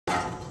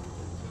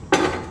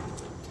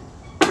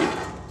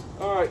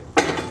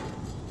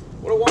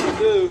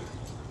do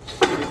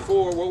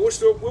before, well,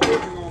 we're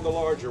working on the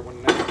larger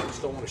one now. I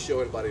just don't want to show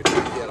anybody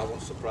yet. I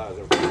want to surprise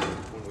everybody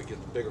when we get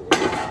the bigger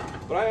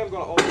one. But I am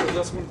going to alter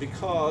this one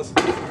because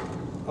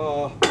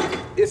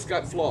it's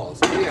got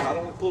flaws. Again, I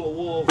don't want to pull a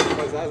wool over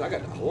anybody's eyes. I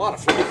got a lot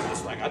of flaws in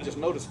this thing. I just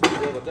noticed it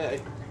the other day.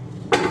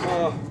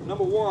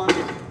 Number one,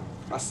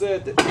 I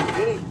said that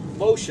any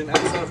motion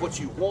outside of what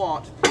you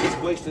want is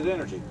wasted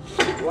energy.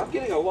 Well, I'm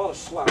getting a lot of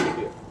slack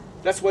here.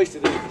 That's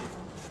wasted energy.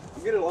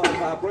 I'm getting a lot of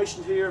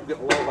vibration here. I'm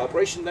getting a lot of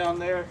vibration down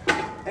there.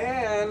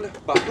 And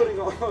by putting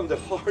on the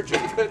larger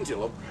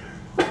pendulum,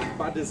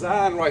 my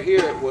design right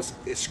here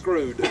is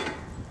screwed.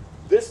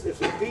 This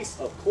is a piece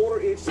of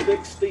 1/4 inch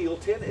thick steel,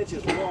 10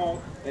 inches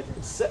long, and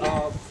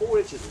 4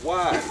 inches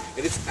wide,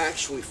 and it's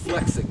actually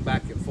flexing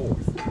back and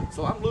forth.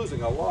 So I'm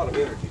losing a lot of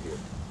energy here.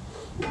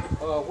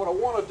 What I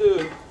want to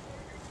do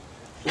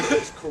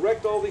is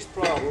correct all these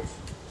problems.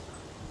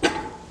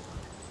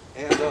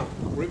 And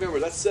remember,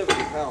 that's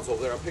 70 pounds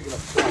over there. I'm picking up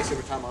twice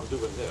every time I'm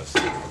doing this.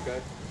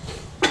 Okay.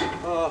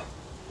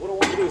 What I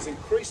want to do is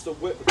increase the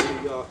width of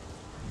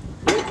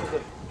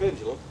the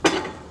pendulum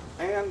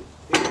and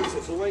increase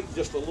its length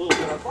just a little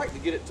bit. I'd like to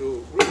get it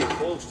to really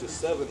close to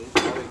 2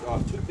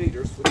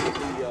 meters, which would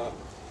be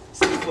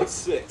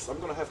 6'6". I'm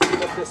going to have to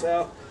cut this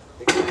out,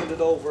 extend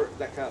it over,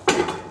 that kind of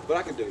thing. But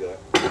I can do that.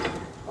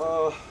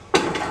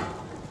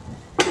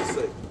 Let's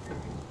see.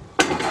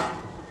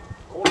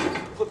 I want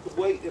to put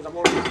the weight in. I'm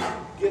going to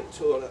get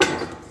to a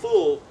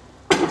full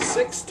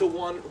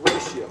 6-to-1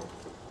 ratio.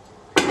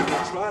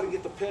 I try to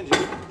get the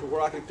pendulum to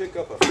where I can pick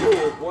up a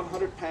full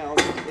 100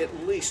 pounds at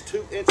least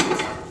 2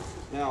 inches.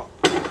 Now,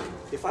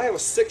 if I have a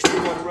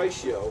 6-to-1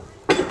 ratio,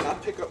 and I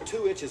pick up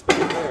 2 inches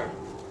back there,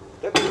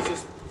 that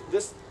means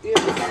this end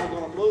is only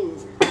going to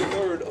move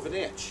 1/3 of an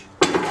inch.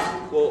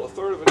 Well,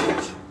 1/3 of an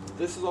inch,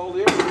 this is all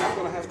the energy I'm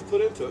going to have to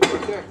put into it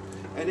right there.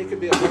 And it can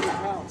be 100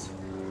 pounds.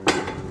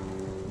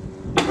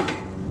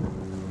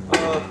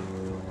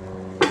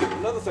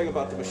 Another thing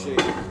about the machine,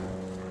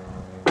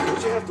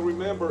 what you have to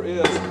remember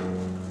is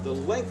the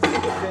length of the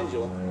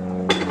pendulum,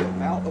 the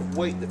amount of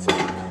weight that's in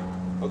it.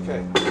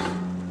 Okay.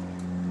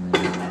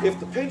 If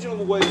the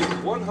pendulum weighs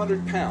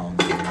 100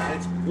 pounds and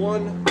it's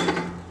 1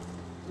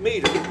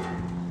 meter,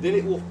 then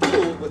it will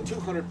pull with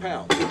 200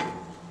 pounds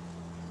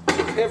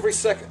every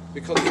second,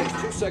 because it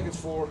takes 2 seconds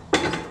for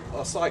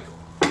a cycle.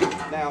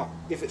 Now,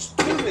 if it's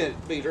 2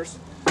 meters,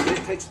 then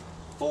it takes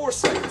 4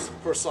 seconds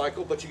per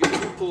cycle, but you get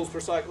 2 pulls per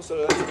cycle, so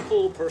that's a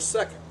pull per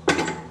second.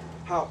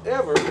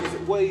 However, if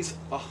it weighs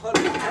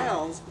 100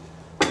 pounds,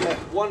 at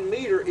 1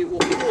 meter, it will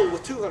pull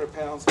with 200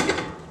 pounds.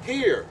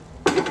 Here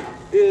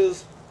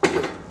is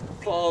the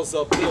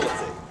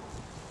plausibility.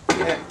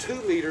 At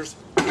 2 meters,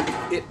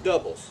 it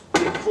doubles.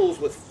 It pulls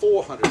with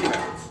 400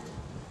 pounds.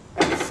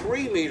 At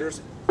 3 meters,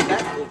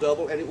 that will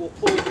double, and it will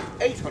pull with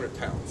 800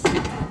 pounds.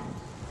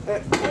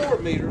 At 4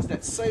 meters,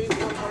 that same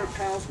 100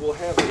 pounds will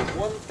have a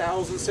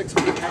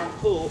 1,600 pound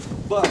pull,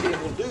 but it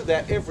will do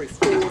that every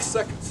 4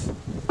 seconds.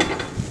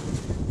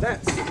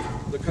 That's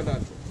the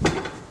conundrum.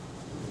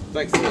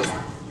 Thanks for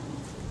listening.